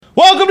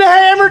Welcome to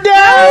Hammer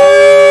Down!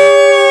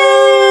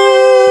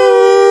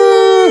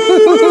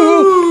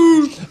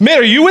 Man,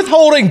 are you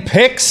withholding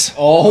picks?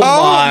 Oh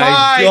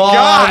my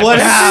God. What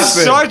happened? This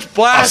is such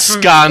blasphemy.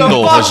 A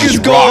scandal has is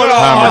just going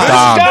rocked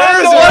on?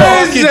 Hammer Down.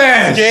 What is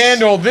this?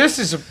 Scandal. This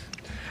is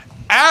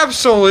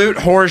absolute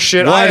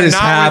horseshit. What I am is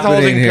not happening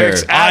withholding here?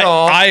 picks at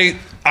all.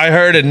 I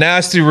heard a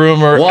nasty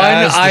rumor. One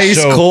as the ice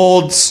show-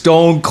 cold,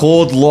 stone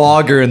cold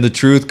lager, and the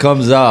truth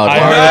comes out. I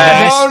heard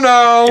that.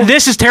 Oh no!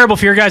 This is terrible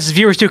for your guys'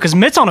 viewers too, because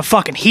Mitt's on a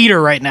fucking heater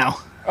right now.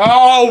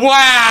 Oh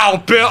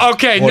wow, Bill.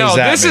 Okay, What does no,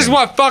 that this is mean?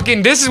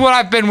 what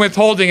I've been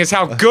withholding is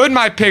how good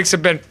my picks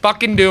have been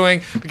fucking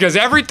doing. Because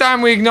every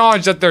time we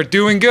acknowledge that they're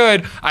doing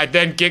good, I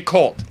then get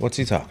cold. What's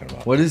he talking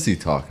about? What is he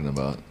talking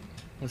about?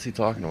 What's he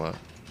talking about?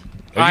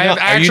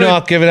 Are you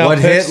not giving out What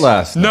picks? hit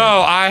last night? No,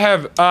 I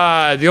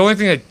have. The only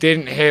thing that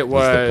didn't hit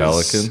was the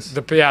Pelicans?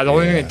 The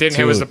only thing that didn't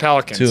hit was the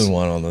Pelicans. 2-1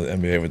 on the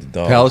NBA with the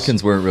Dogs.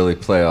 Pelicans weren't really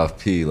playoff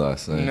P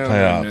last night. No.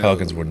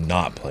 Pelicans were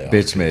not playoff.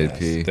 Bitch made guys.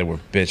 P. They were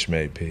bitch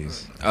made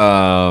P's.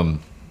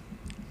 Um,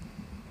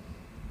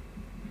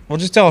 Well,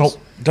 just don't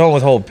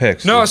withhold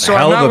picks. No, so I'm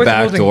hell not of a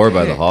back withholding door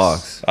by the picks.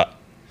 Hawks.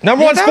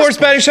 Number one that's sports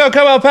cool. betting show.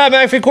 Come out, Pat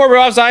McAfee, Corbett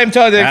Ross. I am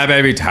Todd Dix.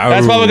 baby,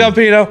 That's Bubba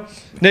Gupino,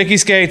 Nikki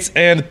Skates,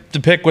 and the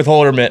pick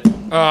withholder Mitt.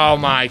 Oh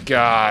my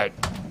god,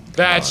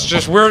 that's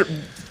just we're.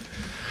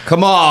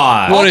 Come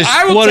on. What is-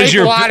 I will what is take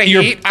your- a lot of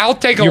your- heat. I'll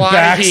take a Your lot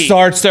back of heat.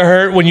 starts to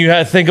hurt when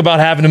you think about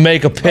having to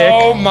make a pick.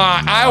 Oh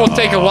my! I will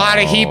take a lot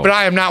of heat, but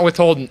I am not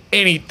withholding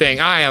anything.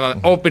 I am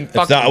an open fucking.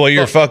 That's not what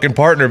your book. fucking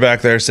partner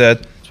back there said.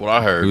 That's what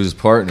I heard. Who's his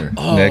partner?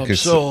 Nick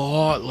is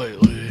hot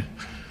lately.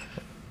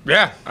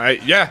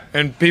 Yeah,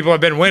 and people have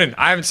been winning.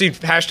 I haven't seen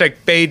hashtag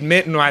fade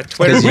Mitt in my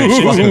Twitter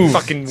mentions in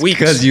fucking weeks.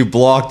 Because you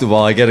blocked them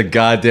all. I get a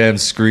goddamn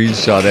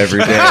screenshot every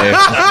day.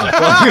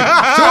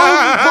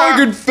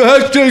 fucking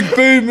hashtag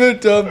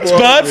payment. It's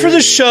bad for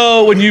the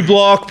show when you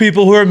block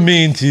people who are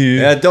mean to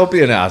you. Yeah, don't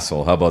be an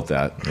asshole. How about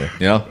that?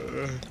 Yeah.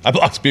 I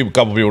blocked a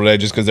couple people today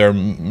just because they're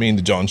mean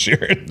to John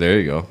Sheeran. There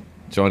you go.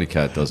 Johnny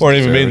Cat doesn't. Weren't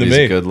even deserve mean it. to He's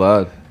me. a good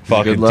lad. He's a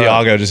Fucking good lad.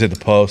 Tiago just hit the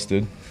post,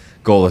 dude.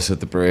 Goalless at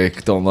the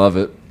break. Don't love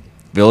it.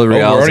 Oh, we're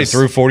Villarreal. already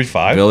through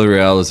 45.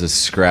 Villarreal is a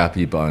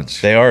scrappy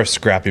bunch. They are a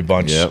scrappy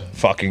bunch. Yep.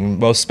 Fucking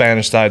most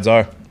Spanish sides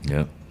are.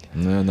 Yep.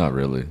 No, not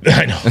really.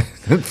 I know.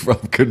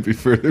 Couldn't be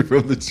further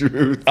from the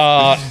truth.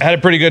 Had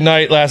a pretty good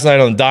night last night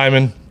on the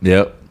Diamond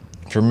Yep.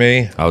 for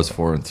me. I was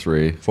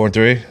 4-3.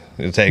 4-3.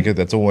 You'll take it.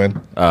 That's a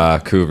win.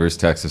 Cougars,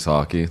 Texas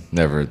hockey.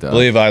 Never a doubt. I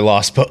believe I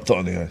lost both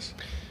on the ice.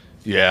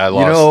 Yeah, I You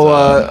lost.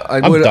 know,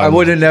 I'm I done.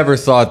 would have never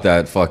thought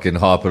that fucking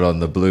hopping on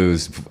the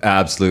Blues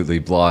absolutely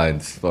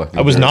blind. Fucking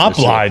I was during not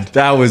the show. blind.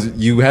 That was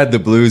you had the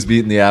Blues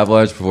beating the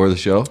Avalanche before the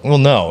show. Well,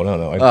 no.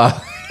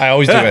 I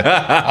always do it.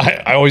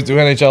 I always do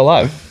NHL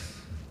Live.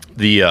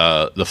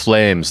 the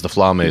Flames, the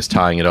Flames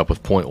tying it up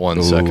with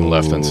 0.1 second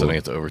left and sending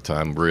it to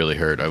overtime really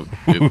hurt.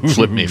 It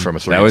flipped me from a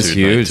 3-2 That was night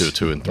huge. to a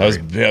 2 and 3.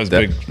 That was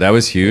big. That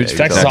was huge. for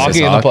Texas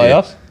hockey in the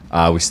playoffs?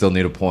 We still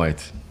need a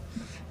point,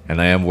 and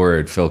I am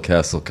worried Phil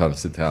Kessel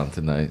comes to town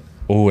tonight.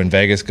 Ooh, and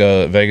Vegas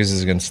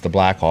is against the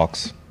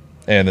Blackhawks,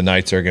 and the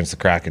Knights are against the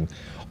Kraken.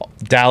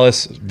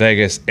 Dallas,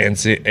 Vegas,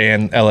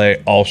 and LA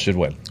all should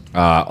win.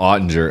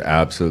 Ottinger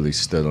absolutely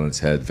stood on its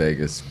head.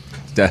 Vegas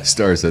Death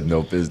Stars had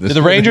no business. Did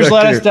the Rangers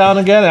let us down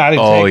again? I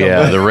didn't Oh take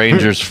yeah, them. the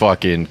Rangers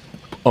fucking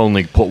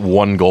only put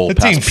one goal The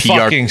past team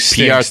fucking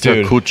stinks,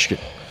 dude. Kuchik.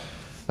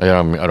 I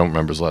don't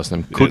remember his last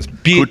name.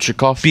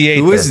 Kuchikov.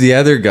 Who was the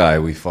other guy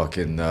we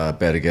fucking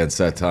bet against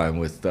that time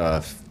with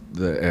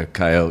the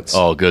Coyotes?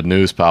 Oh, good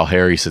news, pal.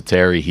 Harry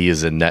Sateri, he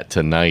is in net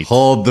tonight.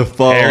 Hold the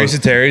phone. Harry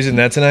Satteri's in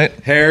that tonight.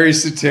 Harry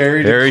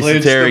Sateri. Harry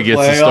Sateri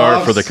gets the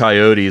start for the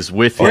Coyotes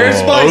with Where's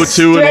his my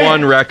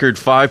 0-2-1 record,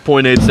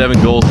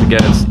 5.87 goals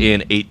against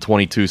in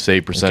 822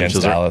 save percentages.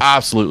 Against Are Dallas.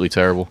 absolutely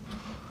terrible.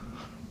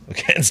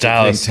 Against I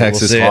Dallas. think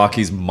Texas We'll see it.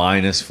 hockey's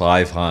minus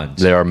 500.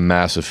 They are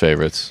massive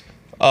favorites.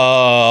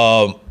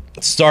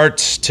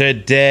 Starts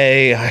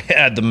today. I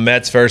had the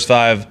Mets first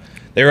five.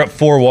 They were up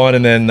 4-1,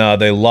 and then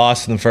they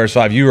lost in the first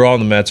five. You were on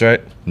the Mets,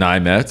 right? Nye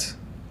Mets?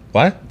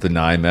 What? The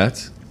Nye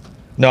Mets?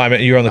 No, I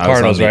meant you were on the I was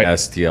Cardinals, on the right?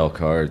 STL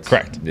cards.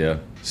 Correct. Yeah.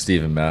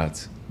 Steven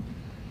Matz.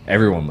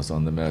 Everyone was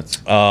on the Mets.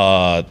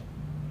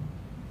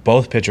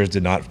 Both pitchers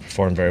did not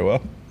perform very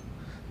well.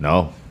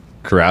 No.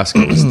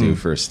 Carrasco was due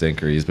for a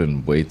stinker. He's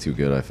been way too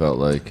good, I felt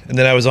like. And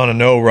then I was on a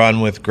no run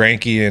with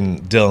Greinke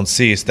and Dylan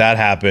Cease. That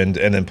happened,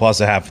 and then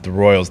plus a half with the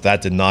Royals.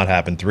 That did not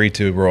happen.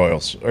 3-2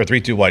 Royals or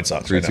 3-2 White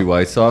Sox. 3-2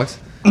 White Sox?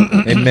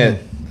 Admit.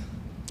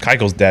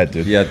 Keiko's dead,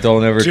 dude. Yeah,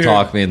 don't ever Dude.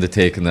 talk me into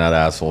taking that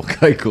asshole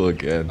Keuchel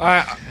again.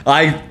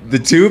 I The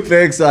two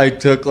picks I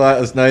took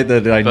last night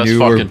that I Best knew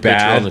were fucking pitcher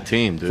bad. on the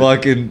team, dude.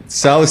 Fucking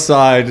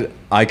Southside,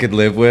 I could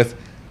live with.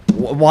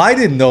 Why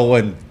did no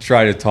one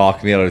try to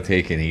talk me out of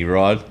taking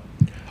Erod?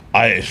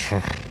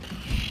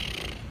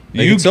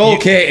 It's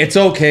okay. It's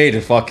okay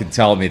to fucking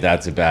tell me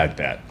that's a bad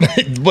bet.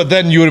 But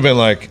then you would have been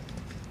like,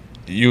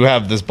 you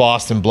have this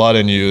Boston blood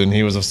in you, and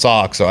he was a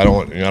Sox, so I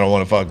don't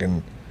want to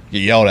fucking get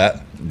yelled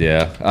at.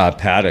 Yeah.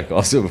 Paddock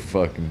also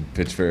fucking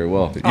pitched very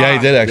well. Yeah, he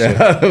did actually.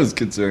 Yeah, that was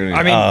concerning.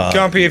 I mean,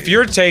 Gumpy, if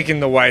you're taking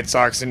the White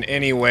Sox in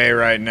any way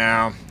right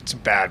now, it's a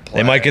bad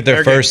play. They might get their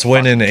They're first getting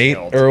win in fucking 8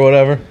 killed. or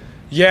whatever.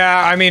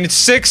 Yeah, I mean,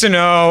 it's 6-0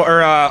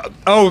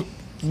 or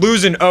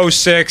losing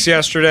 0-6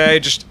 yesterday.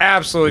 Just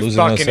absolutely Losing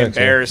fucking 0-6, yeah.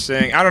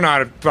 embarrassing. I don't know how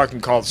to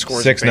fucking call the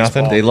scores. in 6-0.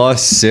 baseball. they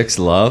lost 6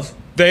 love.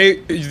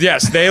 They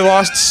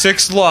lost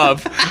 6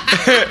 love,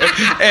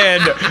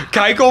 and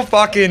Keuchel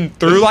fucking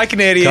threw like an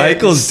idiot.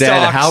 Keuchel's dead.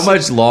 Sucks. How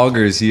much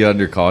longer is he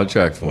under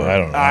contract for?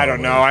 I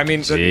don't know. I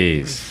mean,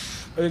 Jeez.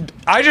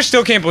 I just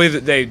still can't believe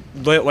that they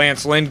let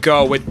Lance Lynn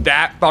go with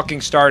that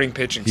fucking starting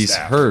pitching He's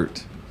staff.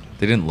 hurt.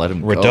 They didn't let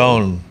him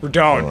Radon.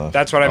 Redone.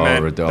 That's what I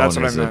meant. Radon That's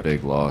what I is a meant.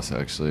 big loss,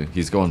 actually.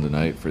 He's going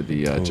tonight for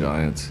the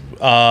Giants.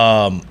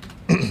 What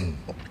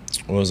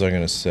was I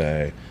gonna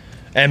say?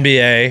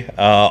 NBA.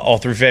 All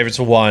 3 favorites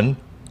won.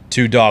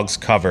 2 dogs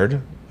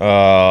covered.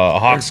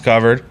 Hawks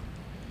covered.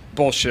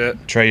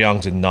 Bullshit. Trey Young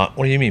did not.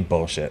 What do you mean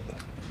bullshit?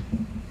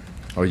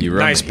 Oh, you run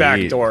Nice the back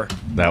Heat. door.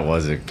 That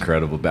was an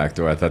incredible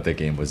backdoor. I thought that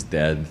game was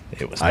dead.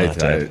 It was not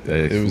dead. I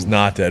It was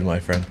not dead, my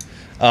friend.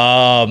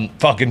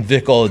 Fucking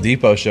Vic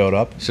Oladipo showed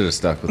up. should have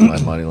stuck with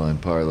my money line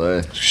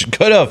parlay.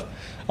 Could have.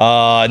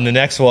 In the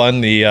next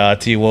one, the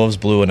T-Wolves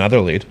blew another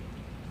lead.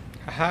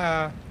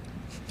 Haha.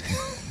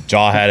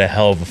 Jaw had a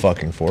hell of a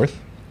fucking fourth.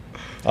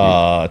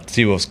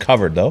 T-Wolves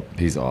covered, though.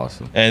 He's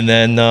awesome. And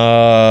then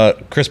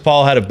Chris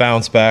Paul had a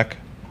bounce back.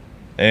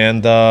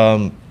 And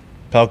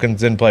Pelicans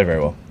didn't play very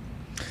well.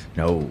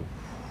 No.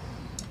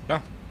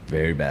 No.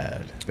 Very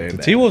bad. Very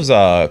bad. T-Wolves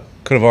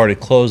could have already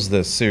closed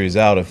this series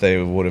out if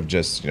they would have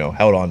just,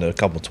 held on to a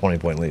couple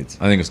 20-point leads.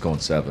 I think it's going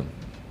 7.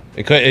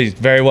 It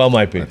very well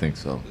might be. I think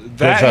so.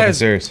 That swept the has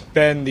series.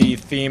 been the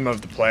theme of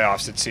the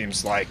playoffs, it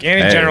seems like. And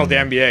in Hey. general, the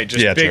NBA.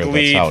 Just Yeah, big true. That's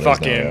lead, how it is now,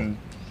 fucking...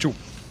 Gone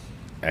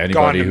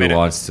Anybody in a who minute.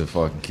 wants to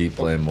fucking keep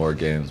playing more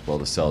games while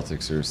the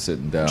Celtics are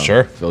sitting down,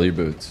 Sure. fill your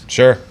boots.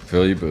 Sure.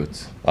 Fill your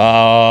boots.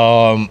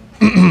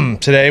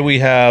 Today we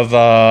have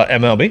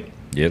MLB.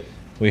 Yep.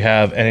 We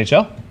have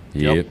NHL.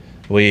 Yep.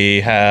 We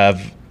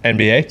have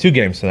NBA. 2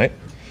 games tonight.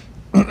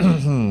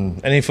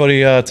 Any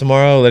footy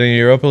tomorrow? Any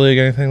Europa League?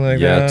 Anything like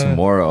Yeah, that?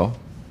 tomorrow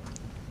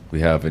we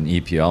have an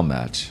EPL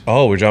match.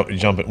 Oh, you want to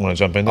jump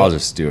into I'll it?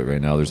 just do it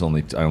right now. I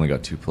only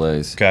got 2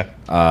 plays. Okay.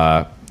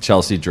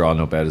 Chelsea draw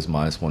no bet is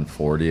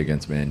 -140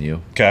 against Man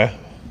U. Okay.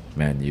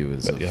 Man U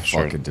is a Yeah,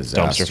 sure. fucking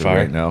disaster Dumpster fire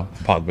right now.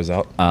 Pogba's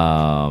out.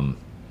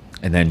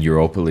 And then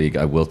Europa League,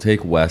 I will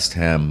take West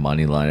Ham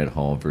money line at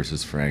home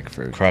versus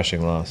Frankfurt.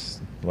 Crushing loss.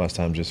 Last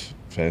time just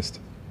faced.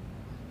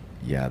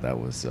 Yeah, that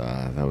was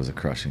a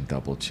crushing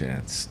double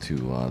chance to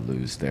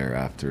lose there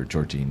after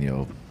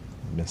Jorginho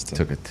Missed it.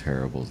 took a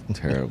terrible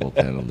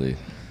penalty.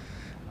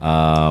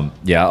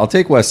 Yeah, I'll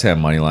take West Ham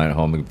money line at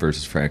home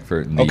versus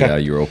Frankfurt in the Okay.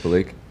 Europa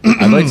League.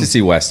 I'd like to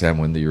see West Ham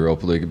win the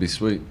Europa League. It'd be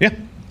sweet. Yeah,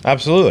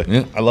 absolutely.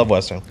 Yeah. I love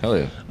West Ham. Hell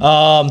yeah.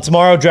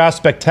 Tomorrow, Draft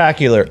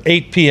Spectacular,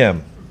 8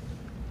 p.m.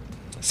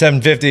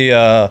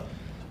 7:50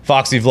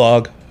 Foxy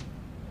Vlog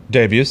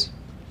debuts.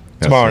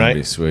 Tomorrow gonna night.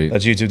 be sweet.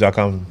 That's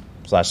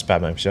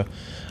youtube.com/Pat Show.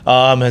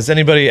 Has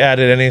anybody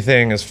added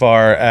anything as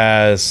far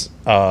as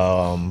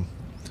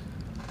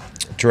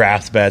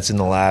draft bets in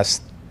the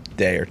last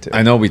day or two?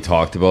 I know we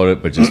talked about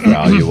it, but just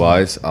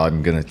value-wise,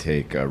 I'm going to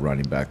take a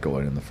running back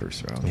going in the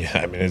first round. Yeah,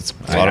 I mean, it's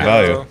a lot of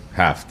value.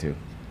 Have to.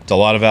 It's a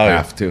lot of value.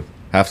 Have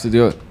to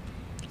do it.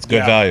 It's good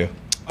Yeah. value.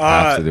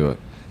 Have to do it.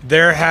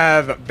 There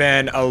have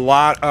been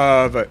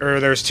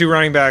there's 2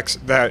 running backs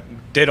that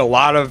did a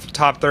lot of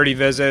top 30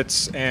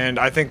 visits, and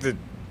I think that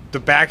the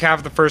back half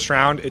of the first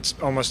round, it's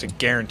almost a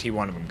guarantee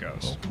one of them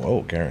goes.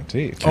 Whoa,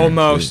 guaranteed.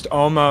 Almost.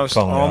 Calling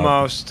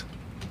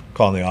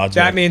the odds.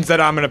 That means that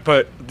I'm going to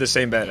put the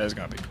same bet as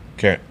Guppy.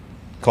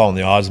 Calling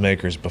the odds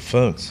makers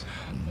buffoons.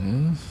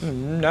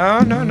 No.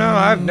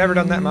 I've never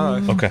done that in my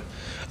life. Okay.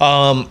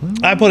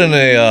 I put in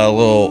a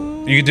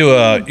little. You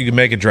could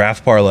make a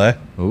draft parlay.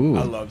 Ooh.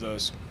 I love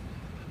those.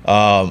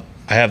 I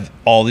have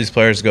all these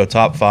players go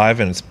top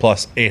 5, and it's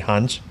plus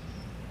 800.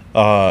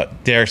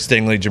 Derek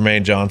Stingley,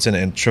 Jermaine Johnson,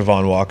 and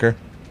Trevon Walker.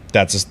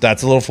 That's a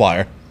little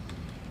flyer.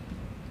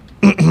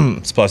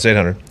 It's plus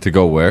 800. To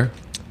go where?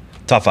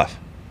 Top 5.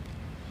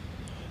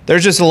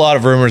 There's just a lot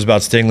of rumors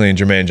about Stingley and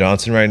Jermaine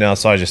Johnson right now,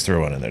 so I just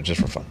threw one in there just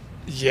for fun.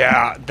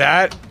 Yeah,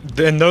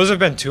 those have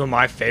been 2 of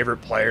my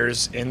favorite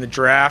players in the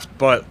draft,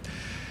 but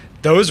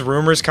those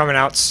rumors coming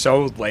out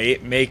so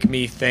late make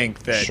me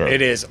think that Sure.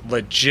 it is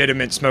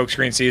legitimate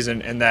smokescreen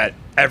season and that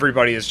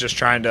everybody is just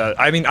trying to.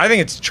 I mean, I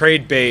think it's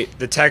trade bait.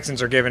 The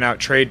Texans are giving out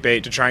trade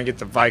bait to try and get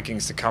the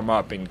Vikings to come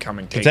up and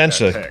take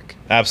Potentially. that pick.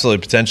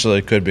 Absolutely. Potentially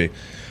it could be.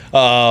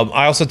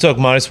 I also took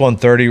minus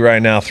 130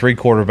 right now, 3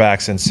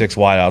 quarterbacks and 6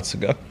 wideouts to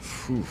go.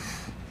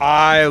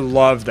 I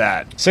love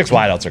that. 6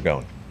 wideouts are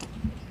going.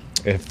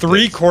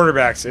 3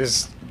 quarterbacks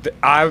is.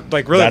 I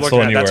like really That's the looking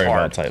one at you that's worry hard.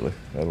 about tightly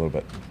a little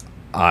bit.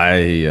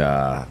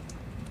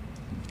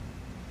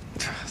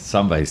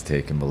 Somebody's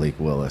taking Malik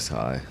Willis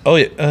high. Oh,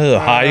 yeah.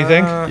 High, you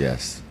think?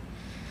 Yes.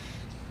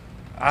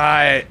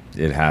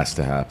 It has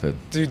to happen.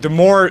 Dude, the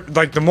more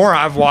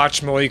I've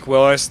watched Malik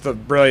Willis, the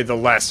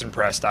less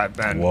impressed I've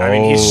been. I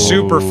mean, he's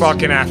super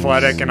fucking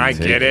athletic, and I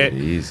Take get it.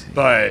 easy.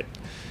 But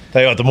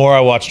Tell you what, the more I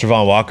watch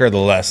Trevon Walker, the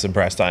less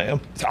impressed I am.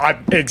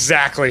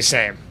 exactly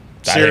same.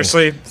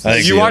 Seriously, I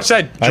think you watch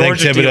that I think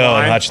Georgia Thibodeau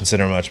D-line, and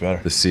Hutchinson are much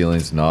better. The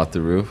ceiling's not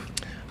the roof.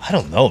 I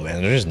don't know,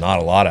 man. There's just not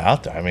a lot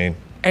out there. I mean,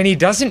 and he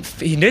doesn't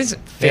finish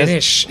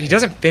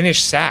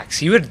sacks.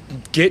 He would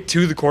get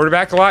to the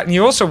quarterback a lot, and he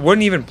also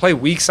wouldn't even play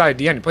weak side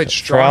DN. He played for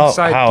strong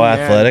side how DN.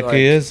 athletic like,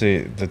 he is,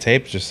 the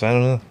tape just, I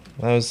don't know.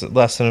 I was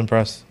less than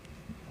impressed.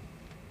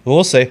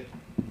 We'll see.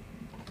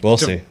 We'll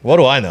see. What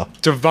do I know?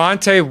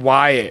 Devontae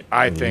Wyatt,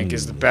 I think,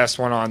 is the best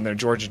one on the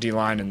Georgia D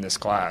line in this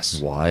class.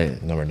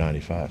 Wyatt. Number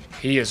 95.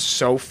 He is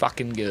so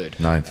fucking good.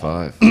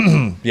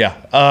 9-5.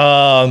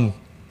 Yeah.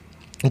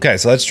 Okay,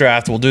 so let's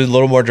draft. We'll do a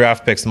little more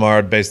draft picks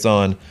tomorrow based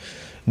on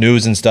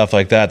news and stuff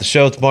like that. The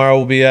show tomorrow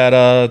will be at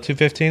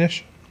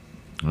 2:15ish.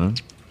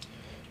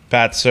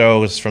 Pat's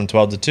show is from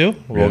 12 to 2.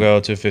 We'll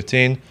go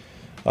 2:15.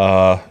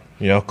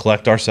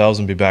 Collect ourselves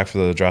and be back for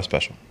the draft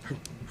special.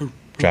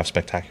 Draft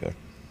spectacular.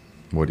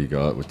 What do you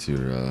got? What's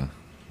your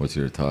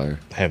attire?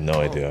 I have no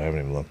idea. I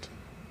haven't even looked.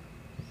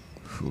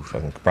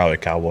 Fucking, probably a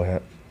cowboy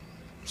hat.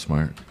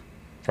 Smart.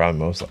 Probably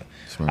most likely.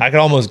 Smart. I can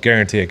almost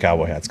guarantee a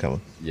cowboy hat's coming.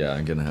 Yeah,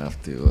 I'm gonna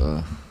have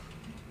to.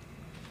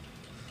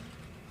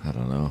 I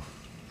don't know.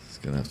 It's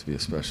gonna have to be a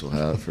special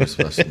hat for a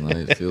special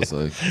night. It feels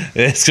like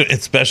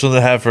It's special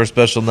to have for a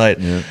special night.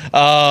 Yeah.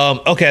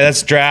 Okay,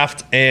 that's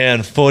draft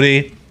and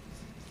footy.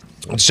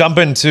 Let's jump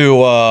into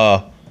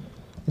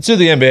let's do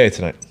the NBA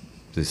tonight.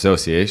 the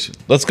association.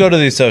 Let's go to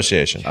the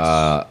association.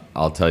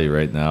 I'll tell you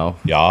right now.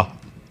 Yeah.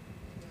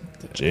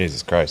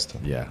 Jesus Christ.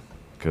 Yeah.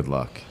 Good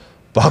luck.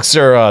 Bucks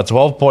are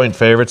 12-point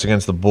favorites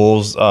against the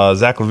Bulls.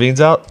 Zach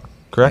LaVine's out,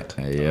 correct?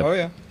 Yep. Oh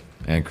yeah.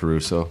 And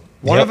Caruso.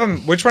 One Yep. of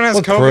them. Which one has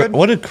What, COVID?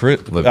 what did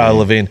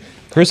Levine?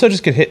 Caruso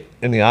just get hit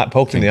in the eye,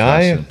 poked in the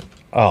eye? Concussion.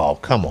 Oh,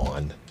 come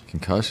on.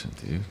 Concussion,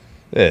 dude.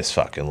 This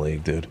fucking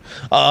league, dude.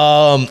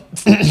 Over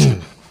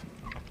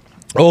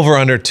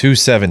under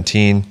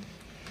 217.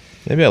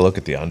 Maybe I look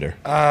at the under.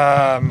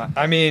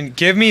 I mean,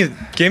 give me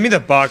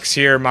the Bucks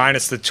here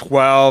minus the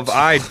 12.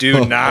 I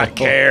do not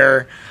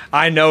care.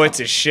 I know it's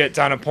a shit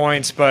ton of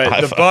points, but I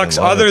the fucking Bucks,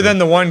 love other it, than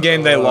the one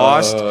game they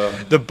lost,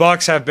 the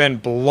Bucks have been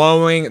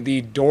blowing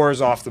the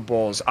doors off the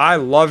Bulls. I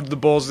loved the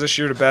Bulls this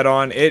year to bet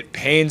on. It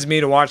pains me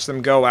to watch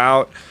them go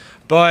out,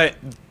 but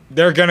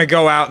they're gonna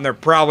go out and they're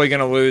probably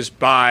gonna lose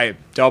by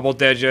double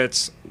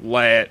digits.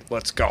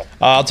 Let's go.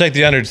 I'll take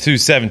the under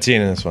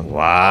 217 in this one.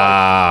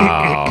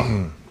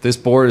 Wow. This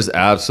board is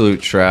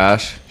absolute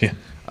trash. Yeah.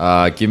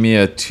 Give me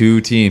a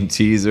 2-team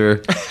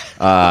teaser.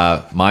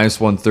 Minus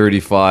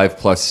 135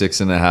 plus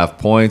 6.5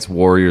 points.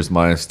 Warriors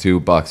 -2.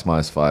 Bucks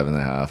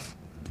 -5.5.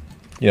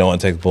 You don't want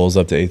to take the Bulls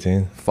up to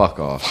 18? Fuck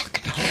off.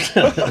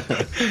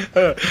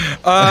 To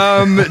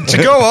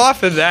go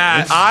off of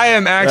that, I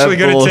am actually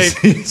gonna take.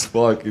 He's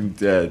fucking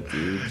dead,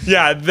 dude.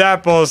 Yeah,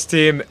 that Bulls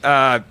team.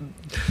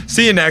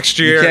 See you next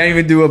You year. can't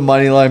even do a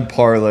money line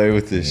parlay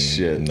with this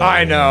shit.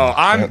 I know.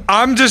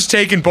 I'm just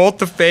taking both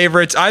the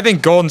favorites. I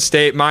think Golden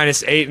State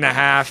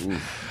 -8.5.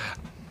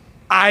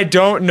 I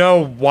don't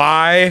know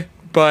why,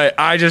 but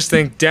I just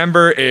think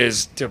Denver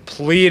is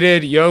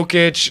depleted.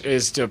 Jokic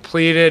is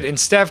depleted, and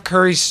Steph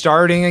Curry's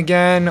starting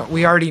again.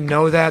 We already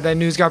know that. That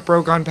news got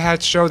broke on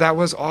Pat's show. That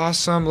was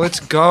awesome. Let's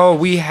go.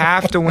 We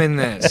have to win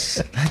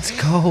this. Let's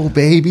go,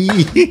 baby.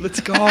 Let's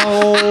go.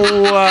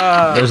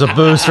 There's a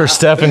boost for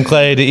Steph and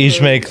Clay to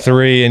each make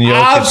 3 and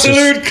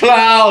Jokic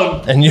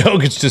clown. and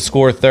Jokic to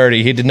score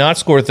 30. He did not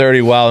score 30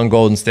 while in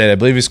Golden State. I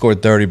believe he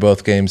scored 30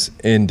 both games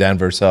in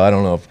Denver, so I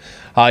don't know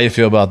how you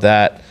feel about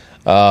that.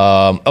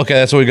 Okay,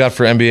 that's what we got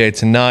for NBA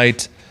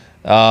tonight.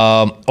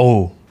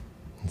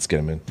 Let's get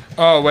him in.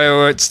 Oh,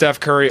 wait.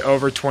 Steph Curry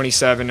over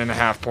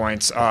 27.5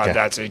 points.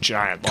 That's a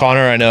giant.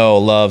 Connor, I know,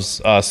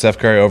 loves Steph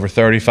Curry over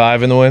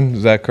 35 in the win.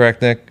 Is that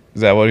correct, Nick?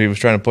 Is that what he was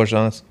trying to push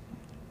on us?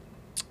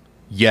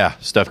 Yeah,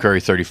 Steph Curry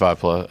 35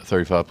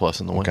 plus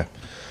in the win. Okay.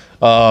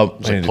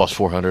 It's like plus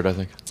 400, I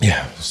think.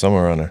 Yeah,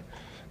 somewhere around there.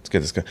 Let's get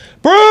this guy.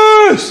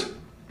 Bruce!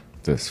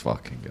 This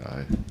fucking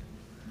guy.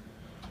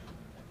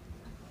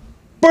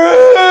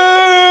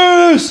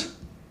 Bruce!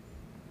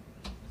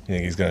 You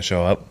think he's going to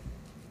show up?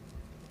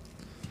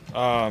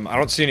 I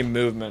don't see any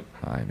movement.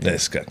 I mean,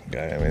 This guy,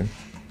 I mean.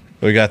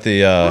 We got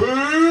the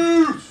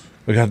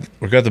we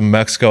got the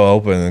Mexico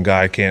Open and the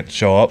guy can't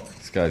show up.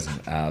 this guy's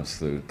an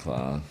absolute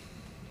clown.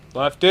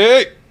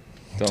 Lefty.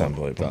 Done,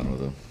 unbelievable. done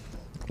with him.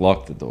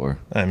 Lock the door.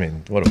 I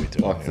mean, what are we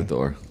doing? Lock the here?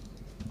 door.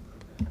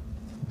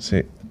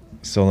 See,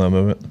 still no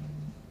movement.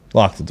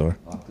 Lock the door.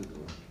 Lock the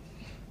door.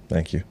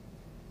 Thank you,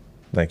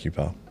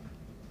 pal.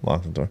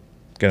 Lock the door.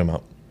 Get him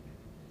out.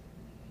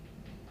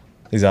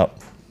 He's out.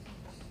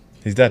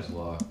 He's dead.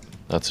 Locked.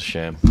 That's a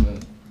shame.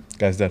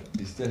 Guy's dead.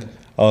 He's dead.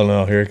 Oh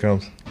no, here he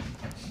comes.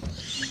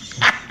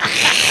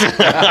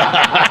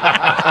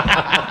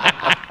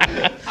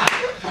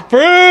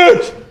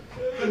 Bruce!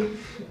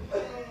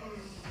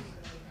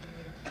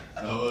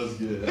 That was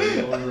good.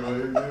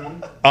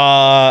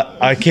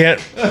 I I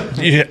can't.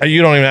 You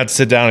don't even have to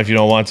sit down if you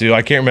don't want to.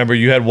 I can't remember.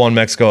 You had one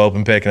Mexico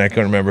Open pick, and I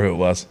couldn't remember who it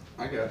was.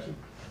 I got you.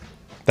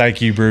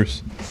 Thank you,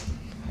 Bruce.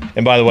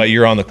 And by the way,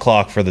 you're on the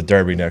clock for the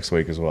Derby next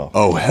week as well.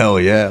 Oh, hell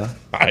yeah.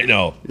 I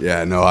know.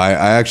 Yeah, no, I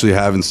actually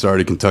haven't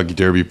started Kentucky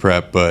Derby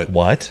prep, but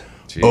What?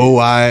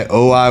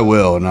 I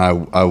will, and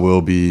I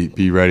will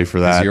be ready for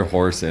that. Is your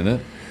horse in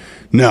it?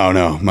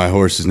 No, my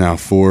horse is now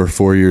 4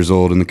 years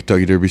old, and the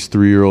Kentucky Derby's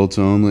 3-year-olds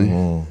only.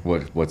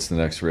 What's the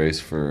next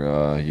race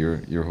for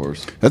your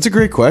horse? That's a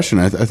great question.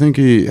 I think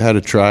he had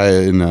a try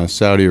in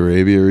Saudi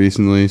Arabia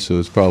recently, so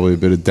it's probably a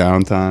bit of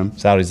downtime.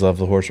 Saudis love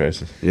the horse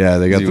races. Yeah,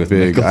 they got he the with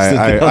big.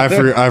 I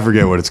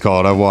forget what it's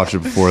called. I've watched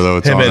it before though.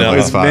 It's Him on and, at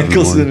like 5 in the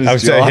Mickelson morning. I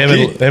would say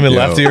him and Yo.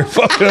 Lefty are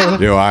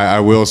fucking. Yo, I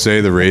will say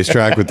the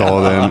racetrack with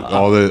all them,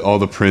 all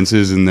the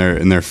princes in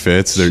their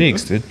fits. They're,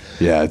 Cheeks, dude.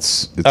 Yeah,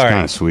 it's All kind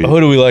right. of sweet. Who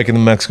do we like in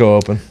the Mexico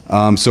Open?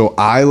 So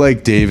I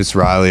like Davis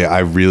Riley. I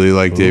really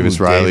like Davis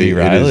Riley. Davey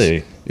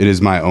Riley. It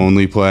is my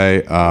only play.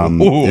 Ooh,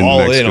 the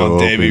all in Mexico on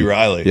Davey Open.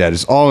 Riley. Yeah,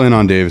 just all in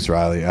on Davis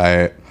Riley.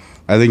 I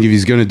think if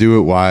he's gonna do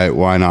it,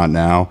 why not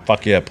now?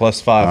 Fuck yeah,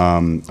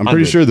 +5. I'm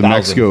pretty sure the 100,000,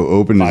 Mexico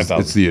Open is 5,000.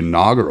 it's the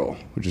inaugural,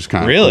 which is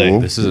kind of Really? cool.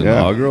 This is Yeah.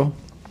 inaugural.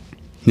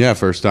 Yeah,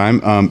 first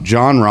time.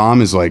 John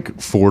Rahm is like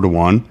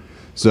 4-1.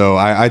 So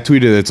I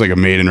tweeted it's like a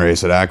maiden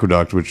race at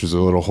Aqueduct, which is a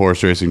little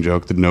horse racing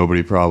joke that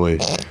nobody probably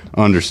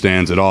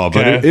understands at all.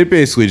 But Okay. it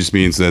basically just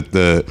means that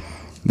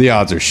the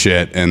odds are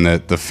shit and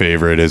that the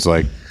favorite is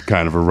like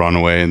kind of a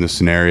runaway in the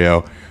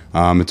scenario.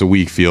 It's a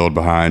weak field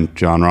behind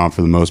John Rahm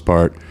for the most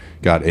part.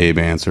 Got Abe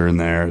Answer in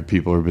there. that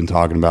People have been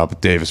talking about,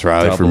 but Davis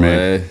Riley for Double me.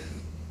 A.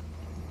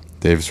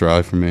 Davis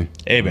Riley for me.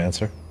 Abe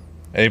Answer.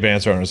 Abe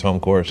Answer on his home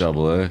course.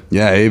 Double A.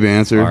 Yeah, Abe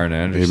Answer. Arn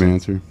Anderson. Abe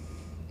Answer.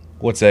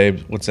 What's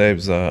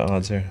Abe's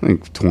odds here? I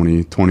think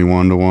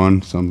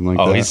 21-1, something like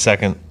that. Oh, he's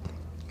second.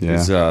 yeah.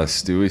 Is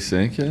Stewie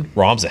sinking?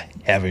 Rom's a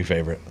heavy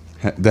favorite,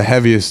 The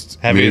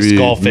heaviest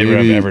golf favorite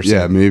I've ever seen.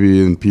 Yeah,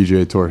 maybe in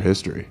PGA Tour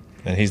history.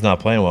 and he's not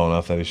playing well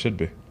enough that he should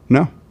be.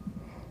 No.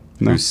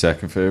 No. Who's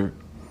second favorite?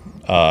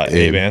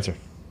 Abe Answer.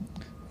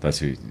 That's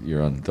who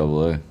you're on.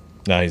 Double A.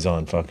 No, he's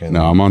on fucking.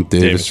 No, I'm on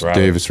Davis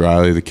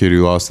Riley, the kid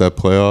who lost that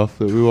playoff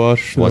that we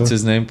watched. What's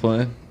his name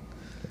playing?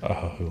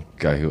 Who?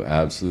 Guy who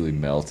absolutely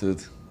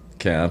melted.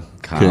 Cam?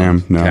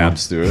 No. Cam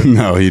Stewart.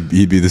 No, he'd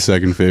be the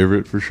second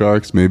favorite for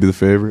Sharks, maybe the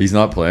favorite. He's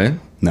not playing.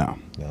 No.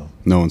 No.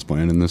 No one's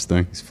playing in this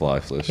thing. He's fly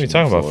fishing. What are you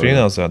talking about?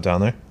 Females out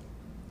down there.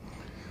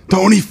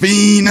 Tony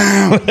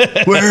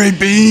Finau! Where he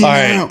been All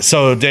now? right,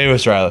 so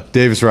Davis Riley.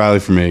 Davis Riley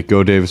for me.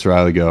 Go Davis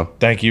Riley, go.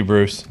 Thank you,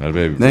 Bruce.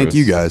 Thank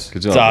you, guys.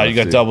 Good job. You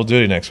got Lefty. double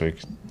duty next week.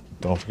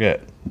 Don't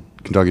forget.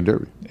 Kentucky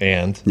Derby.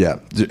 And Yeah.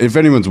 If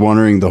anyone's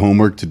wondering, the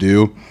homework to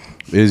do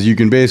is you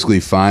can basically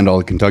find all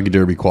the Kentucky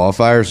Derby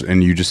qualifiers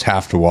and you just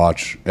have to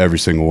watch every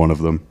single one of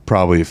them,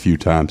 probably a few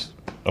times.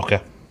 okay,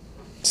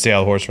 see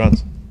how the horse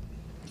runs.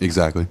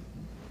 Exactly.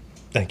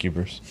 Thank you,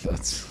 Bruce.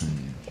 It's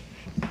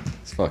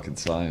fucking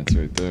science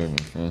right there, my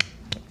friend.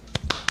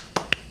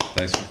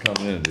 Thanks for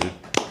coming in, dude.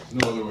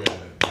 No other way to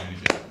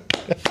handicap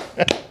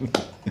it.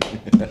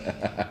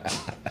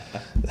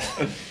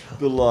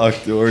 The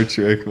locked door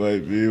trick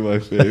might be my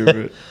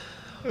favorite.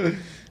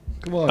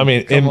 Come on. I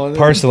mean,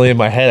 personally, in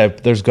my head,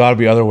 there's got to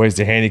be other ways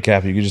to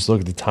handicap. You could just look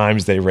at the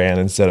times they ran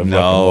instead of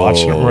fucking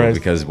watching them race.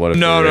 because what if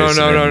No, they're no,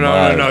 racing no, no, in no,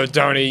 live? no,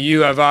 Tony.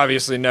 You have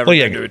obviously never Well,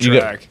 yeah, been to a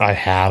track. I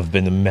have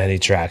been to many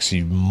tracks.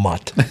 You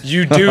mutt.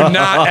 You do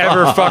not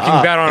ever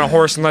fucking bet on a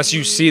horse unless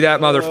you see that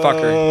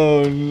motherfucker.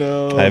 Oh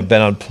no! I've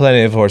been on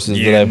plenty of horses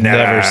that I've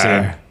never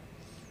seen.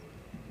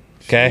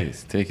 Okay,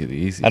 Jeez, take it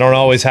easy. I don't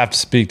always have to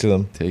speak to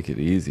them. Take it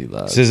easy,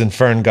 lad. This isn't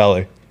Fern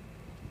Gully.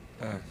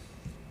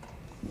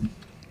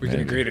 We can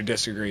agree to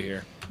disagree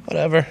here.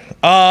 Whatever.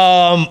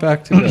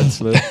 Back to that,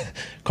 Smith.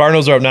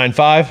 Cardinals are up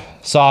 9-5.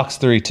 Sox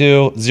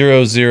 3-2.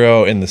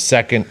 0-0 in the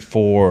second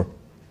for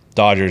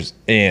Dodgers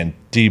and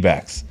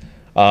D-backs.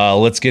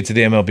 Let's get to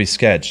the MLB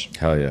sketch.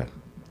 Hell yeah.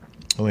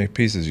 How many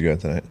pieces you got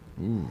tonight?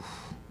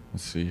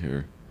 Let's see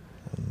here.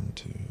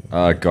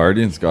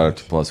 Guardians got it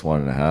to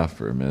 +1.5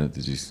 for a minute.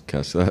 Did you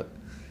catch that?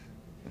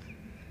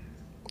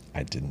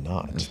 I did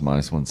not. It's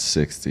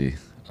 -160.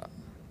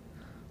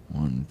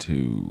 1,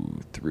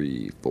 2,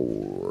 3,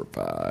 4,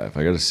 5.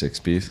 I got a six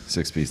piece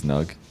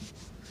nug.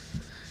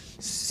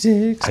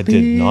 I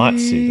did not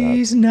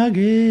see that.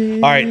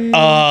 Nugget. All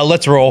right,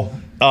 let's roll.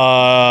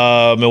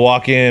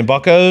 Milwaukee and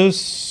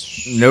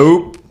Buccos.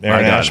 Nope.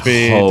 Aaron I got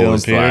Ashby, hosed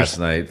Dylan Pierce. last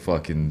night.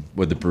 Fucking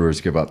would the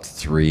Brewers give up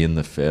 3 in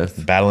the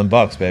 5th? Battling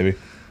Bucks, baby.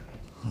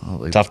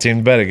 Tough team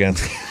to bet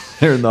against.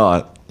 They're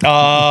not.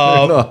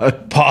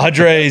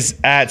 Padres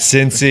at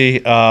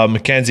Cincy.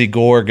 Mackenzie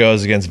Gore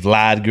goes against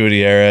Vlad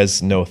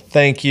Gutierrez. No,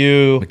 thank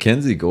you.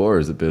 Mackenzie Gore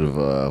is a bit of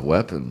a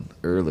weapon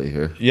early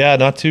here. Yeah,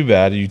 not too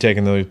bad. Are you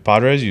taking the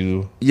Padres?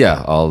 You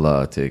Yeah,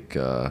 I'll take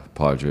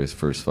Padres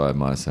first 5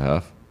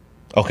 -1/2.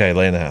 okay?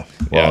 Lay in the half.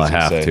 Well, Yeah, I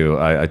have to.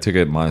 I took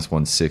it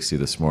 -160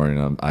 this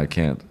morning. I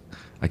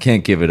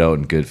can't give it out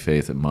in good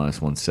faith at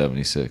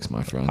 -176,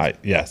 my friend.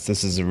 Yes,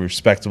 this is a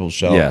respectable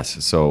show.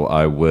 Yes, so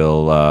I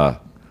will.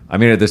 I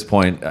mean, at this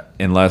point,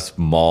 unless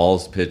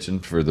Maul's pitching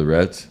for the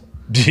Reds,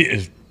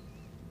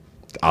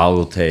 I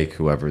will take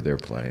whoever they're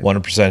playing.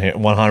 100% here.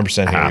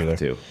 100% I here. have Either.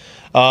 to.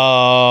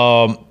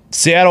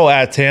 Seattle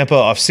at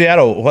Tampa.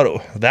 Seattle.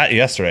 What that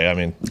yesterday? I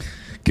mean,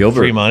 Gilbert.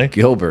 Free money?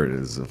 Gilbert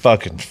is a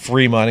fucking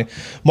free money.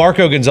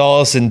 Marco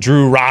Gonzalez and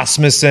Drew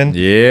Rasmussen.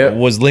 Yeah.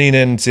 Was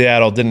leaning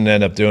Seattle. Didn't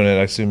end up doing it.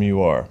 I assume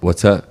you are.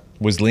 What's that?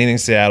 Was leaning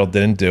Seattle.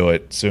 Didn't do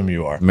it. Assume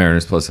you are.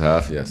 Mariners plus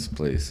half? Yes,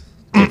 please.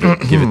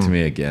 Give it to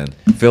me again.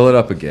 Fill it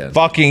up again.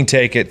 Fucking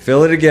take it.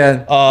 Fill it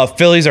again.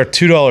 Phillies are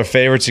 $2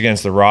 favorites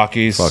against the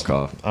Rockies. Fuck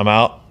off. I'm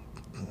out.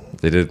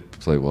 They did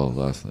play well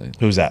last night.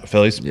 Who's that?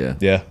 Phillies? Yeah.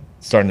 Yeah.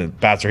 Starting to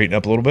bats are heating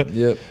up a little bit.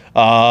 Yep.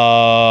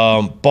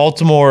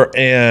 Baltimore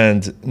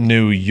and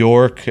New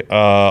York,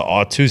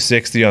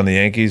 260 on the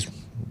Yankees.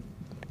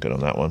 Good on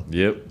that one.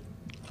 Yep.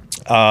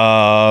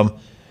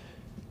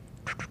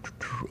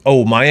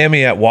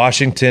 Miami at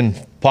Washington.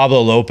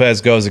 Pablo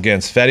Lopez goes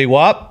against Fetty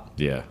Wap.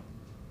 Yeah.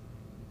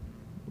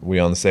 We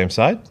on the same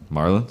side?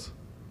 Marlins?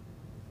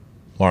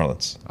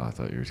 Marlins. Oh, I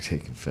thought you were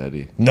taking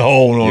Fetty.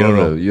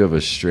 No. You have a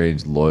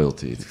strange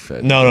loyalty to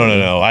Fetty.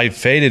 No. I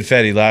faded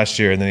Fetty last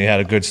year, and then he had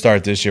a good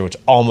start this year, which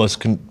almost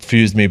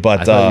confused me.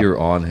 But I thought you were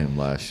on him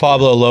last year.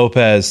 Pablo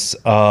Lopez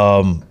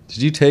Did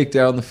you take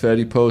down the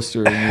Fetty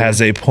poster?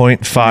 has a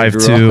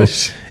 .52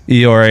 garage?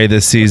 ERA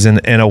this season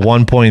and a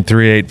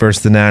 1.38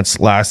 versus the Nats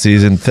last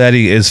season.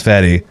 Fetty is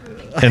Fetty,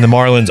 and the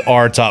Marlins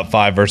are top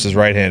 5 versus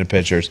right-handed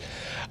pitchers.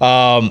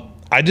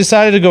 I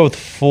decided to go with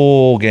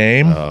full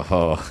game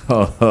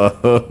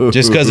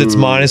just because it's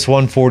minus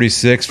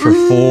 146 for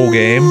full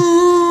game,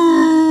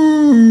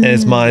 and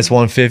it's minus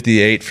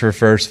 158 for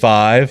first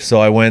 5. So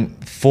I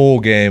went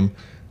full game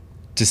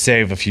to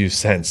save a few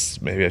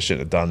cents. Maybe I should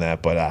have done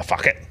that, but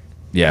fuck it.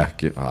 Yeah.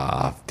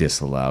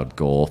 Disallowed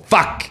goal.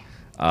 Fuck.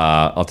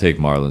 I'll take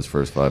Marlins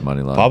first 5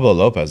 money line. Pablo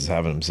Lopez is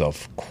having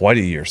himself quite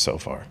a year so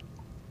far.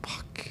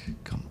 Fuck.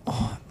 Come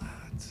on,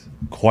 lads.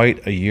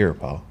 Quite a year,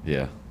 pal.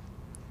 Yeah.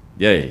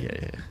 Yeah.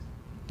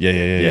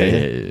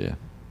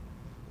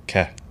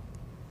 Okay.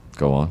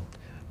 Go on.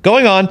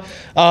 Going on,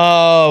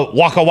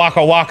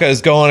 Waka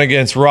is going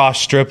against Ross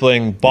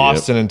Stripling,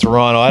 Boston and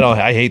Toronto.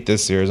 I hate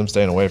this series. I'm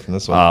staying away from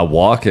this one.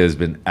 Waka has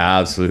been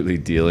absolutely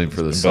dealing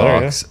for the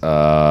better, Sox.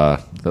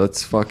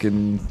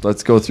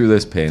 Let's go through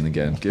this pain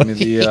again. Give me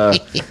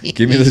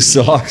the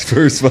Sox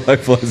first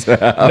 5 plus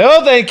half.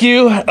 No, thank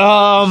you.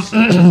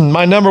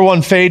 My number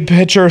one fade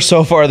pitcher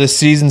so far this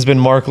season's been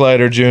Mark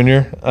Leiter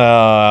Jr.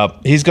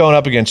 He's going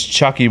up against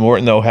Chucky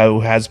Morton, though,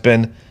 who has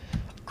been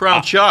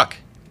Crown Chuck.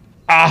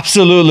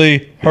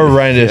 absolutely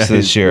horrendous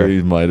this year.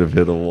 He might have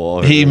hit a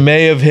wall. He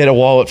may have hit a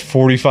wall at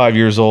 45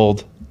 years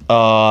old,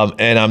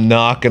 and I'm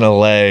not going to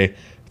lay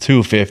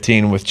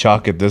 215 with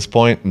Chuck at this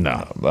point.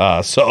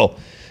 No. So,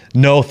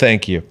 no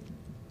thank you.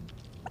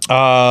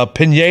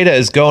 Pineda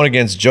is going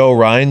against Joe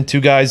Ryan,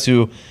 two guys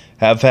who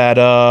have had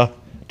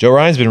Joe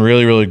Ryan's been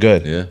really, really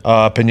good.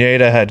 Yeah.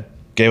 Pineda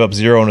gave up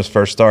 0 in his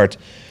first start.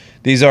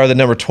 These are the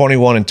number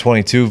 21 and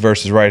 22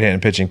 versus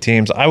right-handed pitching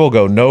teams. I will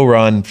go no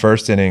run,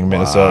 first inning,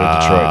 Minnesota,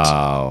 Detroit.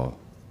 Wow.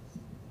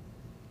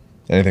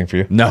 Anything for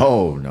you?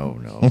 No.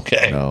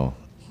 Okay. No.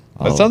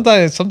 But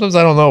sometimes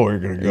I don't know where you're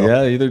going to go.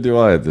 Yeah, either do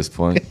I at this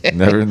point.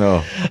 Never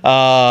know.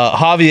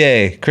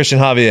 Christian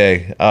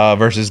Javier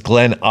versus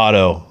Glenn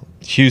Otto,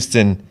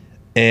 Houston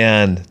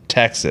and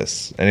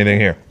Texas. Anything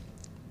here?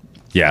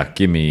 Yeah,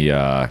 give me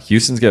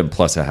Houston's getting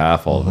plus a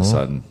half all of a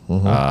sudden.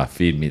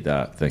 Feed me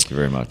that. Thank you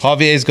very much.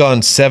 Javier's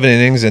gone 7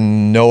 innings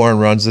and no earned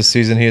runs this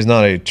season. He is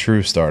not a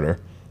true starter.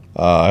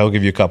 I'll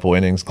give you a couple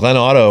innings. Glenn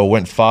Otto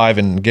went 5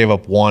 and gave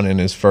up 1 in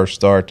his first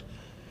start.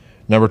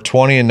 Number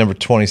 20 and number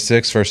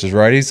 26 versus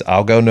righties.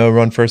 I'll go no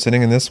run first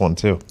inning in this one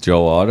too.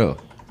 Joe Otto.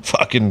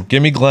 Fucking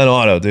give me Glenn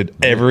Otto, dude.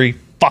 Every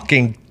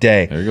fucking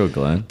day. There you go,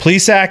 Glenn.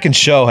 Plesac and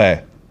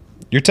Shohei.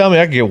 You're telling me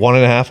I could get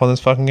 1.5 on this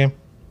fucking game?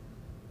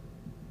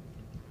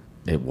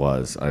 It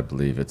was. I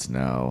believe it's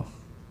now.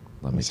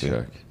 Let me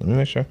check. Let me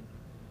make sure.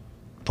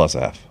 Plus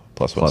a half.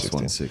 Plus Plus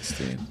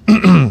 116.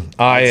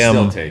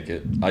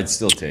 116. I'd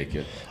still take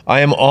it. I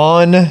am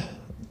on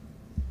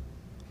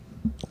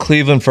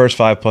Cleveland first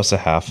 5 plus a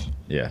half.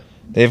 Yeah.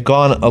 They've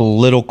gone a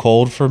little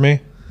cold for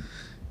me.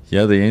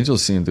 Yeah, the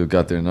Angels seem to have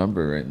got their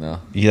number right now.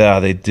 Yeah,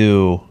 they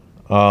do.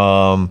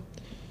 Shohei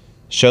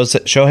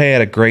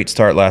had a great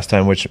start last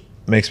time, which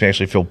makes me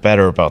actually feel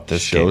better about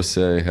this game.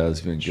 Shosei has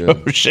been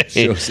good.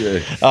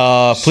 Shosei.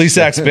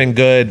 Plesac's been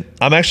good.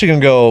 I'm actually going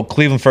to go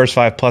Cleveland first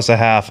 5 plus a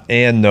half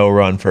and no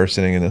run first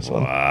inning in this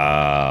one.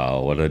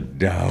 Wow, what a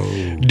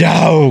dog.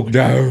 Dog.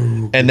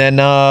 And then,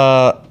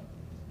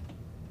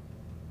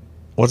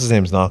 what's his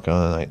name's not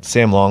going tonight?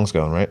 Sam Long's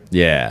going, right?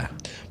 Yeah.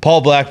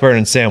 Paul Blackburn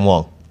and Sam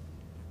Long.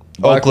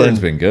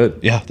 Blackburn's been good.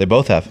 Yeah, they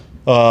both have.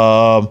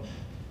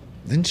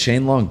 Didn't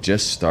Shane Long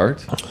just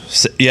start?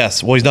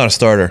 Yes. Well, he's not a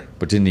starter.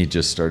 But didn't he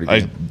just start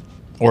again?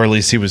 Or at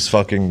least he was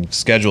fucking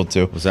scheduled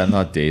to. Was that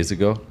not days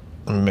ago?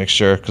 Let me make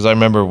sure, because I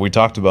remember we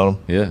talked about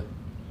him. Yeah.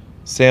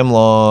 Sam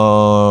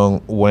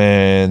Long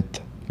went...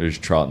 They're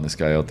just trotting this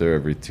guy out there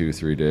every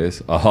 2-3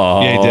 days.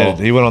 Oh. Yeah, he did.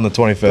 He went on the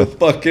 25th.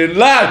 Fucking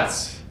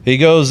lads! He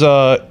goes.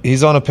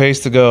 He's on a pace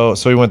to go.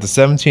 So he went the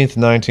 17th,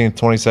 19th,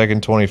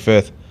 22nd,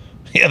 25th.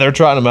 Yeah, they're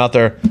trotting him out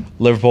there.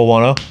 Liverpool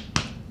 1-0.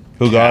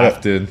 Who got it?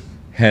 Captain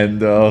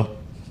Hendo.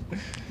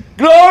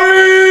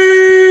 Glory!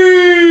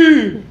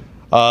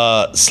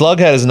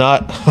 Slughead is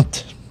not.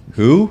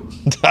 Who?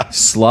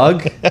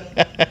 Slug?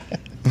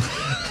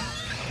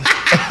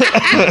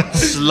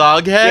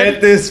 Slughead?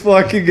 Get this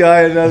fucking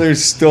guy another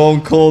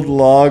stone cold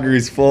log or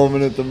he's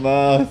foaming at the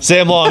mouth.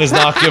 Sam Long has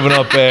not given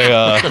up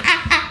a.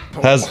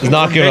 Has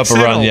not given up a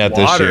run yet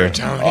this year.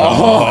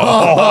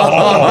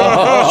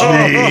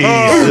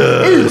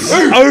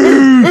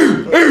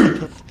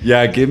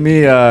 Yeah, give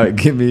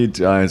me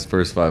Giants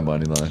first 5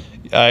 money line.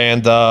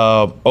 And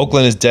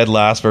Oakland is dead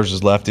last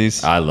versus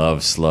lefties. I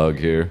love Slug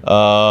here.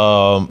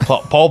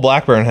 Paul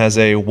Blackburn has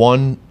a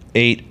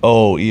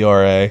 1.80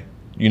 ERA.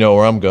 You know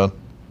where I'm going.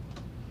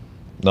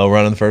 No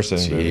run in the first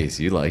inning. baby. Jeez,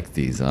 you like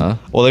these, huh?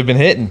 Well, they've been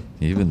hitting.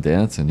 You've been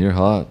dancing. You're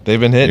hot. They've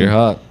been hitting. You're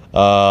hot.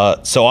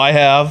 So I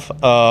have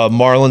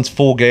Marlins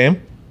full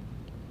game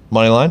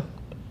money line.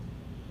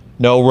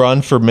 No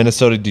run for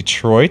Minnesota,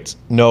 Detroit.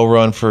 No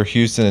run for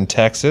Houston and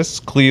Texas.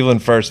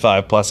 Cleveland first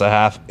 5 plus a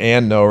half,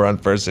 and no run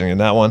first inning in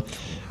that one,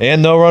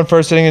 and no run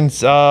first inning in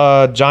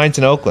Giants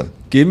and Oakland.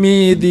 Give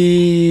me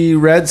the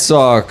Red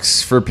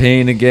Sox for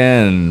Payne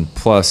again,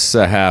 plus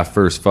a half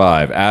first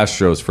 5.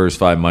 Astros first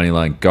 5 money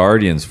line.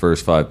 Guardians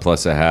first 5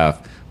 plus a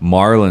half.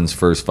 Marlins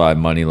first 5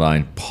 money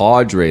line.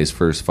 Padres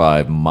first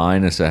 5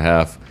 minus a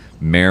half.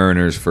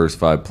 Mariners first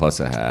 5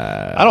 plus a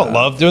half. I don't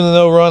love doing the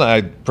no run.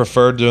 I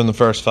prefer doing the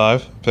first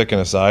 5, picking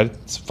a side.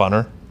 It's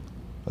funner.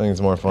 I think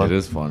it's more fun. It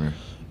is funner.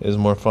 It is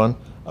more fun.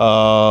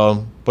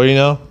 But you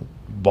know,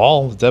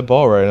 dead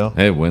ball right now.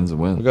 Hey, win's a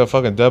win. We got a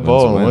fucking dead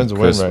ball and wins a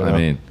win right now. I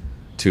mean,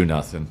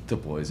 2-0. The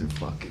boys are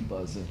fucking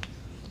buzzing.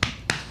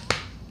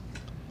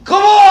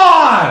 Come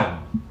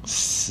on!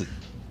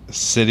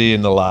 City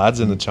and the lads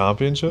in the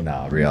championship.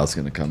 Nah, Real's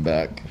gonna come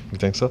back. You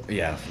think so?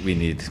 Yeah, we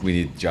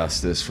need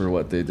justice for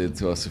what they did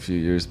to us a few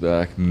years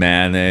back.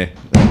 Mane.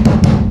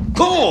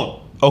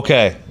 Cool.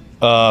 Okay,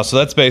 so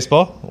that's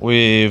baseball.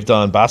 We've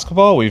done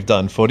basketball. We've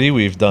done footy.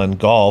 We've done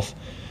golf.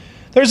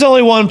 There's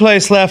only one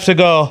place left to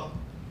go,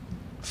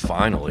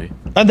 Finally.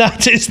 and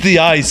that is the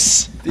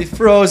ice. The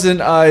frozen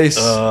ice.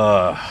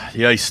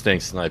 The ice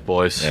stinks tonight,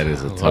 boys. That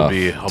is a I'll tough-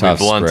 be tough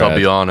blunt. spread. I'll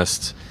be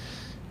honest.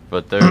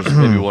 But there's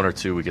maybe one or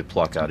two we could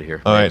pluck out of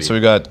here. All right, maybe. so we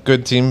got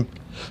good team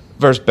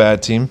versus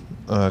bad team.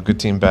 Good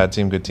team, bad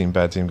team, good team,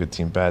 bad team, good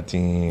team, bad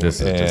team. This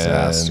is a and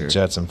disaster.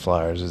 Jets and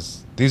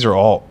Flyers. These are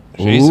all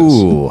Jesus.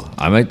 Ooh,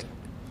 I might.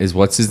 Is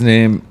what's his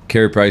name?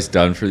 Carey Price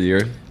done for the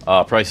year?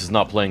 Price is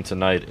not playing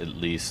tonight, at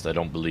least. I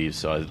don't believe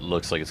so. It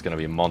looks like it's going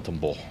to be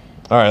Montembeau.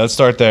 All right, let's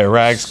start there.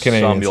 Rags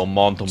Canadians. Samuel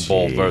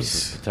Montembeau Jeez.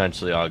 versus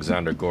potentially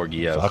Alexander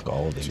Gorgiev. Fuck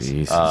all of these.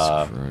 Jesus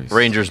Christ.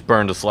 Rangers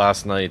burned us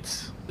last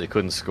night. They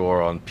couldn't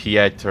score on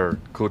Piotr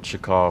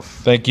Kuchikov.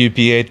 Thank you,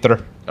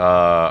 Pietro.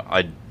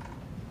 I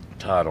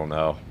don't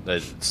know.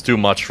 It's too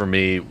much for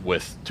me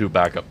with 2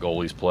 backup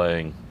goalies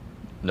playing.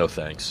 No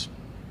thanks.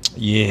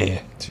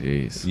 Yeah,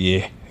 Jeez.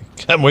 yeah.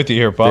 I'm with you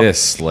here, Pop. This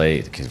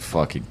slate can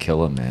fucking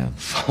kill him, man.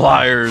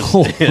 Flyers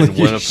in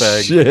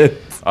Winnipeg.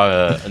 Shit.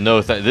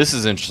 This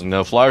is interesting.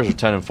 though. Flyers are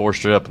 10-4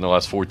 straight up in the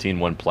last 14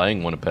 when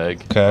playing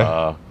Winnipeg.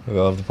 Okay. They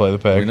love to play the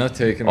We're peg. not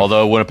taking.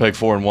 Although Winnipeg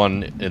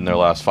 4-1 in their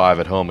last 5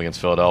 at home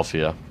against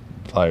Philadelphia.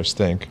 Flyers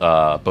stink.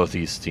 Both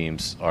these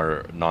teams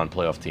are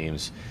non-playoff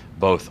teams.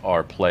 Both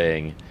are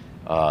playing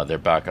their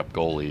backup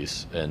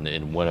goalies, and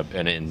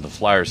in the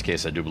Flyers'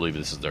 case, I do believe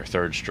this is their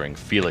 3rd string,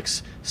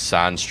 Felix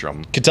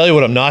Sandstrom, Can tell you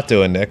what I'm not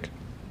doing, Nick.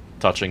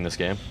 touching this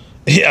game.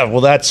 Yeah,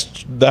 well, that's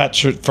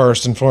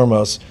first and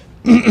foremost.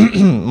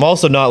 I'm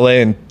also not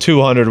laying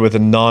 200 with a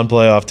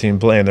non-playoff team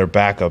playing their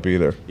backup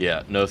either.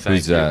 Yeah, no thank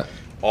Who's you. that?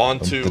 On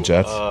to The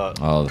Jets.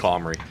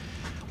 Comrie.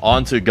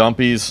 On to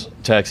Gumpy's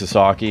Texas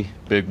hockey.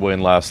 Big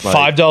win last night.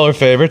 $5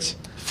 favorites.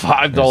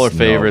 $5 There's no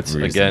favorites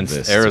reason against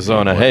this to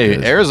Arizona. be what Hey, it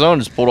is.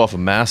 Arizona just pulled off a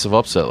massive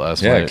upset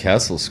last Yeah, night.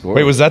 Kessel scored.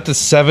 Wait, was that the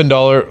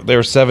 $7? They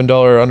were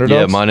 $7 underdogs.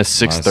 Yeah, minus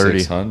 630.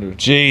 600.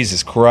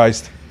 Jesus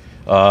Christ.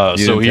 So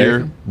didn't take here,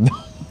 him?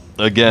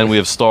 again, we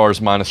have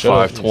Stars minus Shut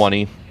up.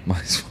 520.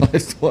 Minus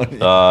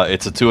 520.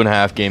 It's a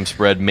 2.5 game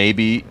spread.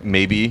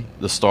 Maybe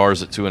the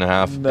Stars at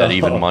 2.5 at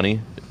even money.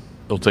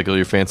 It'll tickle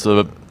your fancy a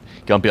little bit.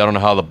 Gumpy, I don't know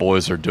how the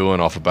boys are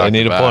doing off of back. They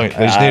need to a point. back.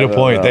 They just need a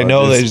point. They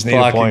know they just need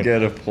a fucking point.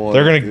 Get a point.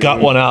 They're gonna dude.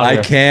 gut one out I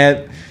here.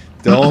 can't.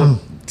 Don't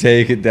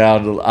take it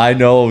down. I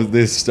know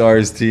this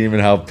Stars team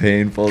and how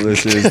painful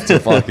this is to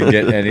fucking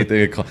get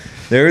anything.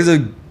 There is a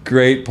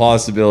great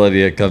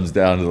possibility it comes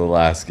down to the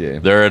last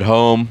game. They're at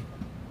home.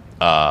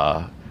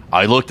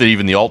 I looked at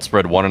even the alt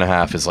spread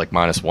 1.5 is like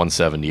minus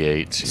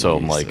 178. So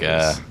I'm like,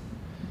 Jesus.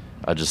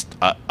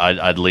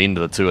 I'd lean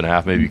to the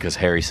 2.5 maybe because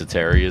Harry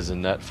Sateri is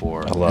in net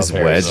for. I love Is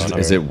Harry Wedge? Sateri.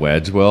 Is it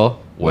Wedgewell?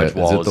 Wedge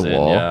wall is it the in,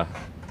 wall? yeah.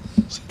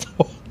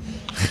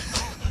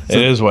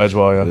 It is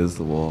Wedgewall, It yeah. is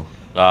the wall.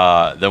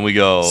 Then we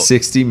go.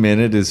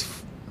 60-minute is.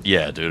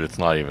 Yeah, dude, it's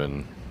not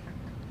even.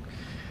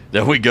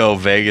 Then we go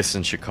Vegas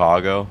and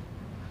Chicago.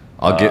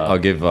 I'll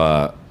give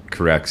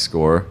correct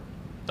score.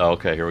 Oh,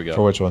 okay, here we go.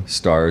 For which one?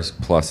 Stars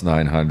plus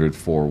 900,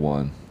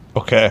 4-1.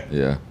 Okay.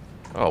 Yeah.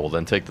 Oh, well,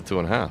 then take the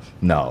 2.5.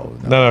 No.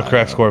 No,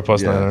 correct score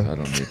plus Yeah, 900. I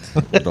don't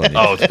need. Don't need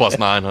Oh, it's plus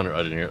 900. I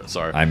didn't hear it.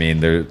 Sorry. I mean,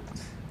 they're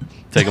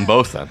Take them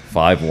both then.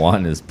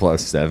 5-1 is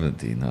plus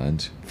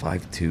 1700.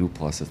 5-2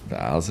 plus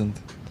 1,000.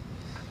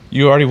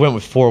 You already went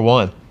with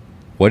 4-1.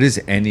 What is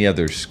any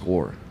other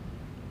score?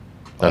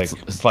 That's,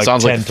 It's like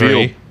sounds like 10-3.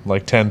 field.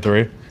 Like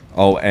 10-3.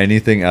 Oh,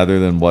 anything other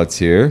than what's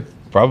here?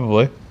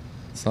 Probably.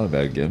 It's not a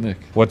bad gimmick.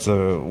 What's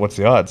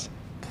the odds?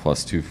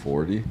 Plus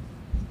 240.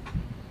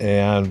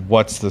 And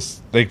what's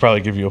this? They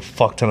probably give you a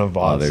fuck ton of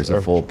Oh, odds. there's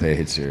a full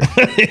page here.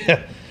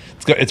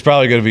 It's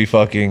probably going to be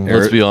fucking.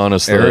 Let's be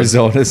honest. though.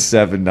 Arizona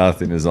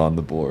 7-0 is on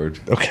the board.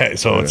 Okay,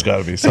 so it's got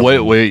to be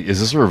something. Wait. Is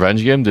this a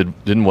revenge game? Didn't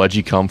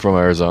Wedgie come from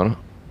Arizona?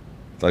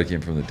 Thought he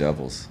came from the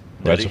Devils.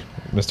 Did he?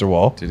 Mr.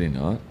 Wall. Did he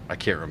not? I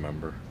can't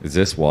remember. Is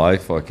this why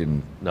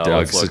fucking No, Doug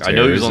let's look. I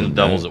know he was on the Soteris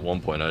Devils and at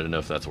one point. I didn't know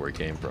if that's where he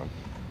came from.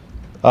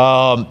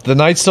 The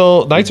Knights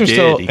are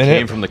still He in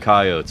came it. from the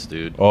Coyotes,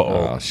 dude.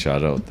 Oh,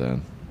 shout out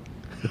then.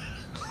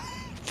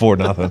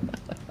 4-0.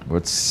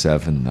 What's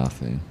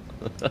 7-0?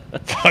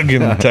 Fucking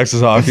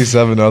Texas hockey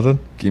 7-0.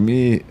 Give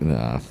me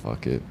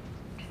fuck it.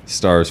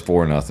 Stars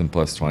 4-0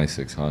 plus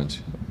 2600.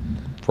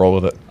 Roll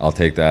with it. I'll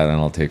take that and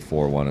I'll take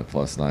 4-1 at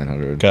plus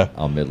 900. Okay.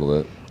 I'll middle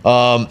it.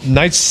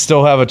 Knights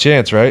still have a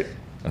chance, right?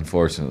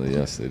 Unfortunately,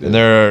 yes, they did. And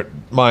they're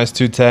minus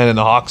 210, and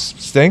the Hawks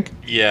stink.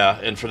 Yeah,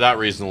 and for that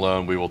reason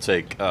alone, we will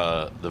take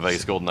the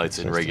Vegas Golden Knights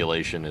in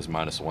regulation is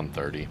minus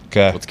 130.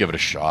 Okay. Let's give it a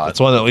shot. That's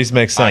one that at least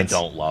makes sense. I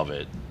don't love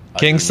it. I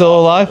Kings do still not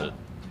alive? love it.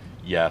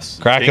 Yes.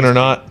 Kraken Kings- or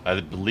not? I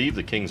believe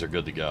the Kings are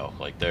good to go.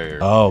 Like they're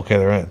Oh, okay,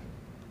 they're in.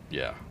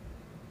 yeah.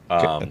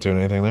 Not doing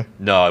anything there.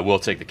 No, I will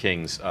take the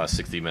Kings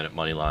 60-minute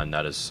money line.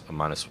 That is a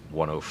minus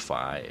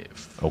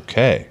 105.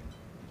 Okay.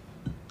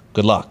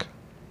 Good luck.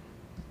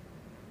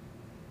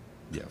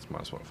 Yeah, it's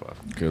minus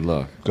 105. Good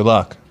luck. Good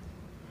luck.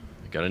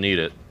 Gotta need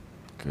it.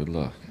 Good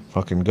luck.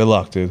 Fucking good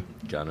luck, dude.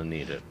 Gotta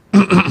need it.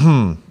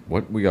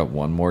 What? We got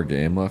one more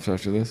game left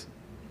after this?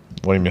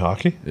 What do you mean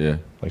hockey? Yeah.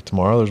 Like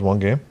tomorrow, there's one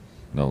game.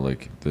 No,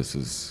 like this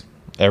is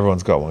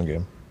Everyone's got one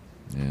game.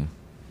 yeah.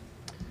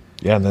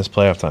 Yeah, and that's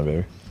playoff time,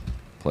 baby.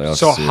 Playoff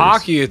So series.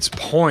 hockey, it's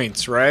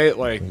points, right?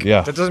 Like,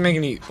 Yeah. that doesn't make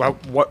any.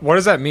 What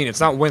does that mean? It's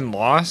not win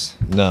loss.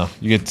 No,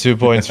 you get 2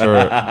 points for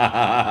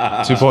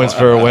 2 points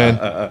for a win.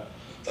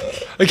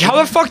 Like, how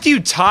the fuck do you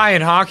tie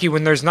in hockey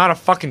when there's not a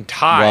fucking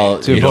tie? Well,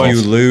 2 if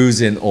points. you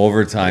lose in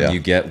overtime, Yeah. you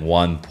get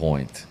 1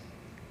 point.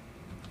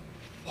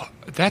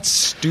 That's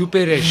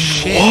stupid as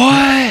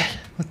shit.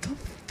 What the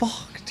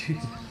fuck, dude?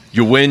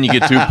 You win, you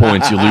get 2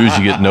 points. You lose,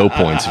 you get no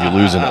points. If you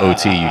lose in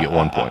OT, you get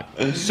 1 point.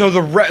 So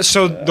the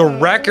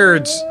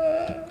records.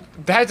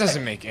 That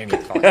doesn't make any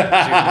fucking. Dude, what the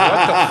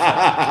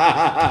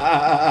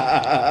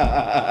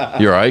fuck?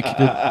 You all right, kid?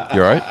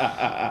 You all right?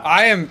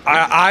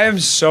 I am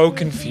so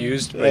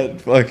confused. Like,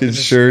 That fucking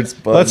shirt's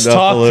buttoned Let's up a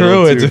talk little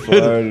through it, too dude. far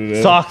today.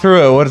 Let's talk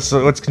through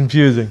it. What's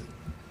confusing?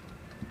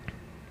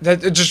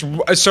 that it just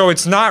so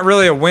it's not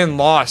really a win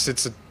loss.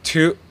 It's a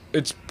two.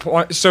 It's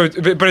so,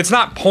 but it's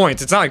not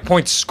points. It's not like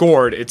points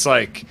scored. It's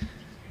like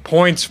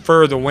points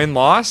for the win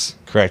loss.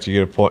 Correct. You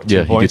get a point. 2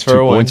 Yeah, you points get for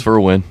 2 a win. points for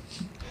a win.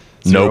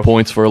 0 No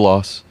points for a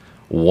loss.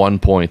 1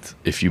 point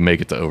if you make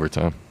it to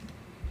overtime.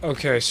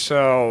 Okay,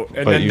 so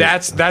and But then you-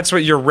 that's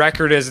what your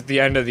record is at the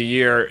end of the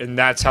year, and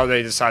that's how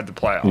they decide the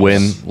playoffs.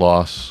 Win,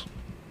 loss,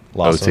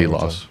 Loss OT, in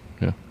overtime. loss.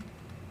 Yeah.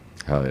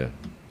 Hell yeah.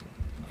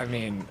 I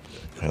mean,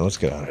 Okay, let's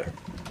get out of here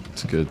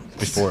It's good.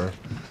 before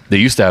They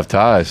used to have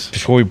ties.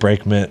 we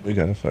break mint. We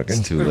gotta fucking.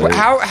 It's too late.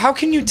 how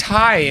can you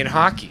tie in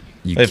hockey?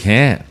 You If-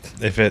 can't.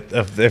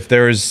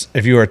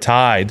 If you are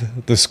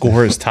tied, the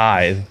score is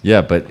tied,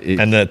 Yeah, but it,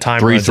 and the time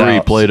 3-3, runs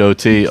out. played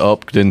OT,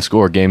 up, didn't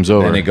score, game's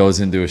over. then it goes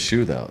into a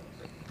shootout.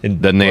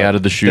 And Then they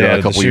added the they shootout added a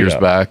the couple years shootout.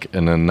 back,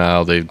 and then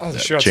now they Oh, the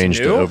shootout's changed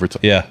it new? over to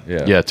Yeah. Yeah.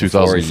 Yeah,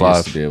 Before you 2005.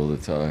 used to be able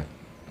to tie.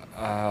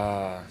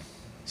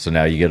 So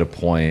now you get a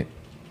point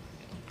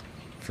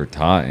for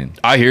tying.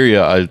 I hear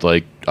you. I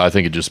think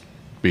it'd just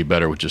be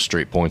better with just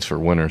straight points for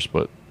winners,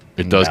 but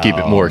it does keep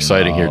it more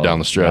exciting here down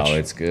the stretch. No,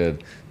 it's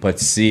good. But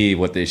see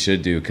what they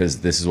should do, because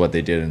this is what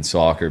they did in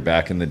soccer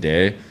back in the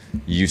day.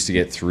 You used to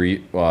get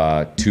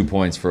 2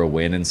 points for a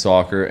win in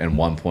soccer and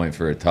 1 point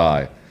for a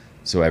tie.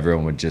 So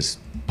everyone would just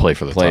Play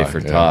for the play tie, for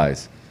yeah.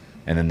 ties.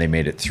 And then they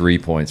made it 3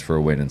 points for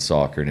a win in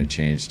soccer, and it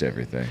changed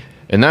everything.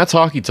 And that's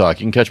Hockey Talk.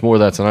 You can catch more of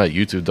that tonight.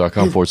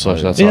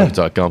 YouTube.com/that's Yeah. Hockey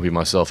Talk. Gumpy,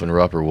 myself, and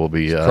Rupper will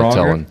be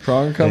telling.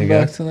 Pronger There come you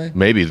back go. tonight?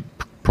 Maybe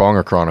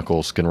Pronger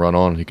Chronicles can run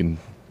on. He can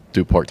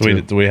do part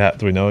Do two.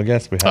 we know a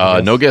guest? We have a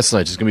guest? No guests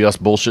tonight. Just gonna be us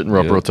bullshitting.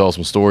 Rupper Yeah. will tell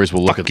some stories.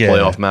 We'll look Fuck at the yeah.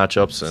 playoff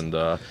matchups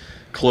and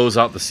close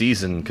out the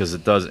season because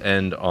it does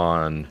end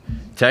on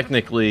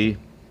technically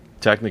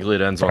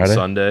it ends Friday? on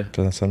Sunday.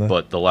 Does it Sunday?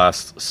 But the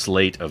last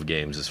slate of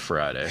games is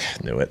Friday.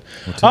 Knew it.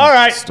 All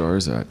right.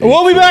 Stars at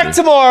We'll be back 8:30.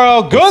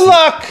 tomorrow. Good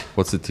luck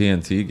What's the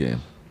TNT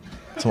game?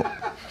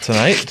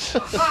 tonight.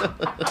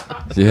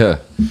 Yeah.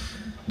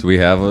 Do we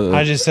have a?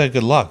 I just said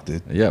good luck,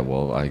 dude. Yeah,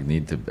 well, I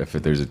need to. If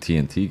there's a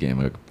TNT game,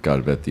 I got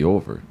to bet the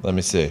over. Let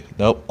me see.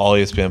 Nope, all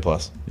ESPN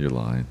Plus. You're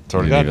lying.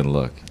 Swear You to didn't God. even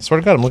look. Swear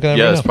to God, I'm looking at it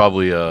Yeah, right it's now.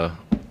 probably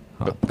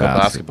Basketball.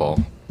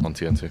 basketball on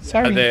TNT.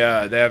 Sorry. They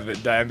have the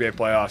NBA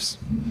playoffs.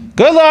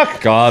 Good luck.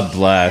 God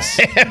bless.